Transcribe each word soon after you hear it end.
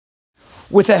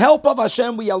With the help of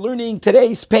Hashem, we are learning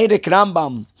today's Perek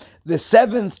Rambam, the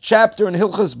 7th chapter in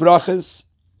Hilchos Brachos.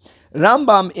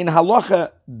 Rambam in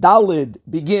Halacha Dalid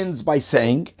begins by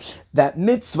saying that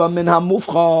mitzvah min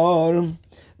hamufchar,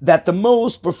 that the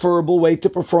most preferable way to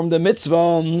perform the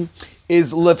mitzvah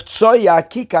is liftsoya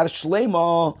kikar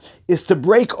shlema, is to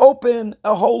break open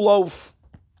a whole loaf,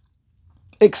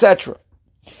 etc.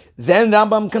 Then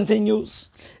Rambam continues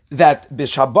that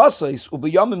b'Shabbos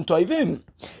u'b'yomim toivim,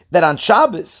 that on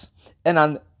Shabbos and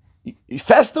on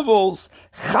festivals,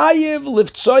 chayiv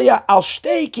liftsoya al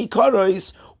shtei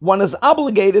kikaros, one is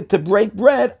obligated to break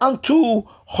bread on 2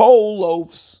 whole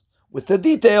loaves, with the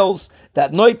details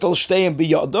that noitel shteim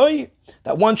biyadoi,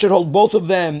 that one should hold both of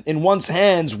them in one's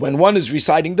hands when one is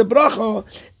reciting the bracha,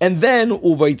 and then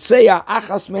uvaitseya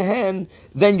achas mehen,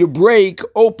 then you break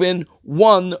open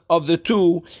one of the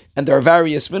 2, and there are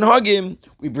various minhagim.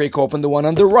 We break open the one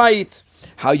on the right,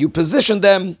 how you position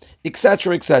them,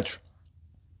 etc., etc.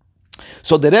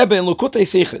 So the Rebbe in Likutei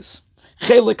Sichos,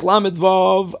 Chelik Lamed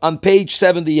Vav, on page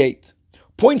 78,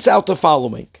 points out the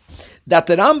following, that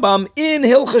the Rambam in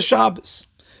Hilchos Shabbos,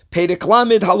 Perek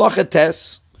Lamed Halacha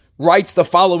Tes, writes the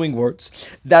following words,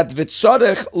 that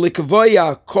v'tzorech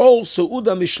likvoya kol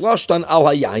seuda mishloshtan al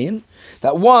hayayin,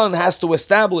 that one has to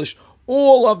establish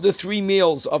all of the 3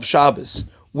 meals of Shabbos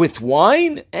with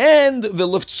wine, and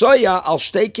v'liftsoya al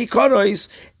shtei kikaros,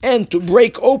 and to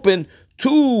break open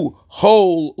 2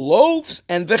 whole loaves,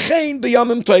 and v'chein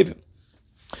b'yomim tovim.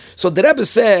 So the Rebbe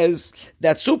says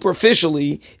that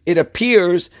superficially it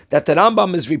appears that the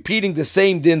Rambam is repeating the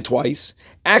same din twice.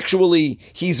 Actually,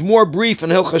 he's more brief in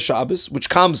Hilchos Shabbos, which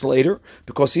comes later,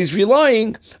 because he's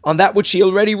relying on that which he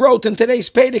already wrote in today's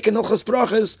Perek in Hilchos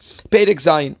Brachos, Perek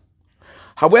Zayin.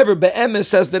 However, Be'emes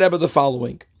says the Rebbe the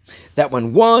following, that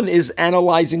when one is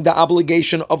analyzing the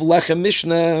obligation of Lechem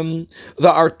Mishnah,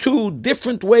 there are 2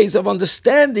 different ways of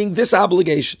understanding this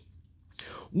obligation.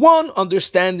 One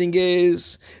understanding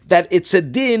is that it's a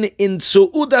din in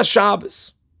Su'uda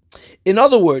Shabbos. In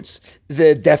other words,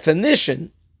 the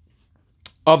definition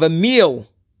of a meal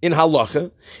in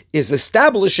halacha is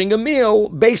establishing a meal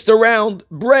based around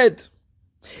bread.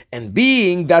 And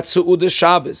being that Su'uda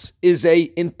Shabbos is a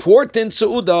important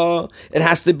Su'uda, it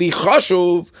has to be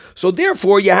chashuv, so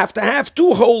therefore you have to have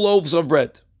 2 whole loaves of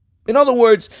bread. In other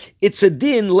words, it's a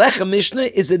din, Lechem Mishnah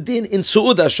is a din in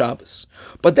Su'uda Shabbos.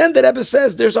 But then the Rebbe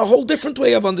says there's a whole different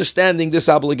way of understanding this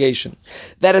obligation,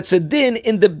 that it's a din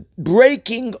in the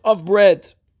breaking of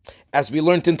bread. As we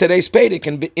learned in today's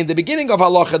Perek, in the beginning of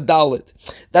Halacha Dalet,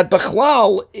 that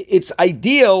Bechlal, it's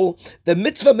ideal, the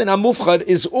mitzvah min hamufchar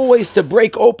is always to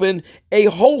break open a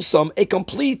wholesome, a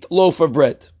complete loaf of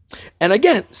bread. And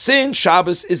again, since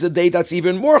Shabbos is a day that's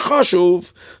even more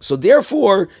chashuv, so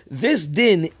therefore, this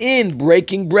din in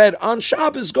breaking bread on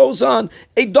Shabbos goes on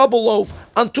a double loaf,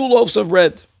 on 2 loaves of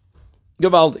bread.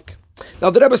 Gevaldik.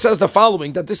 Now the Rebbe says the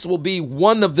following, that this will be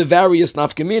one of the various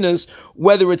nafkaminas,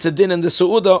 whether it's a din in the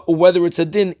Su'uda or whether it's a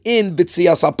din in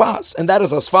B'tzias HaPas, and that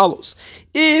is as follows.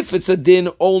 If it's a din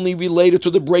only related to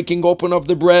the breaking open of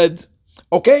the bread,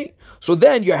 okay, so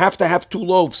then you have to have 2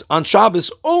 loaves on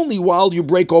Shabbos only while you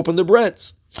break open the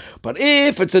breads. But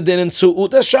if it's a din in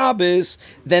Su'uda Shabbos,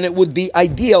 then it would be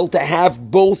ideal to have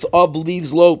both of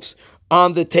these loaves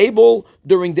on the table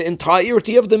during the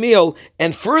entirety of the meal,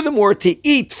 and furthermore to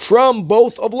eat from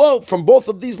both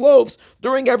of these loaves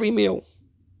during every meal.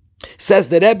 Says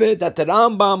the Rebbe that the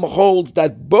Rambam holds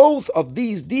that both of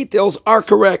these details are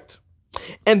correct.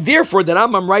 And therefore the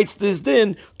Rambam writes this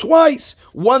din twice,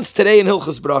 once today in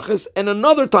Hilchos Brachos and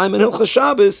another time in Hilchos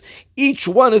Shabbos. Each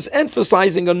one is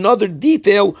emphasizing another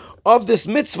detail of this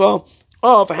mitzvah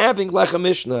of having Lechem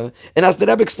Mishnah. And as the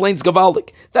Rebbe explains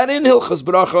Gavaldik, that in Hilchos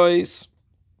Brachos,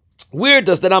 where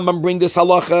does the Rambam bring this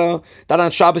halacha that on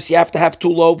Shabbos you have to have 2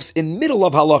 loaves in middle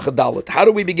of halacha Dalet? How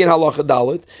do we begin halacha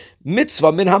Dalet?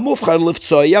 Mitzvah min hamufchar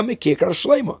liftsoya mikikar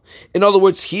shlema. In other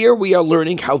words, here we are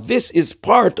learning how this is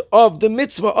part of the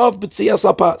mitzvah of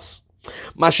B'tzias HaPas.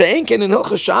 Masha'enken in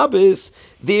Hilchos Shabbos,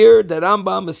 there the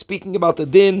Rambam is speaking about the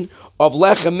din of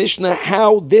Lechem Mishnah,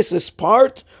 how this is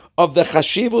part of the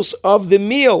chashivus of the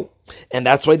meal. And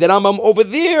that's why the Rambam over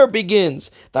there begins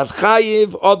that chayiv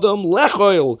adam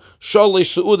lechoil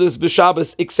sholish seudas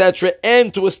b'Shabbos, etc.,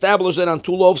 and to establish that on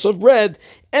 2 loaves of bread,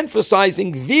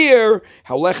 emphasizing there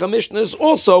how Lechem Mishnah is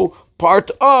also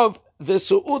part of the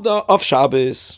seuda of Shabbos.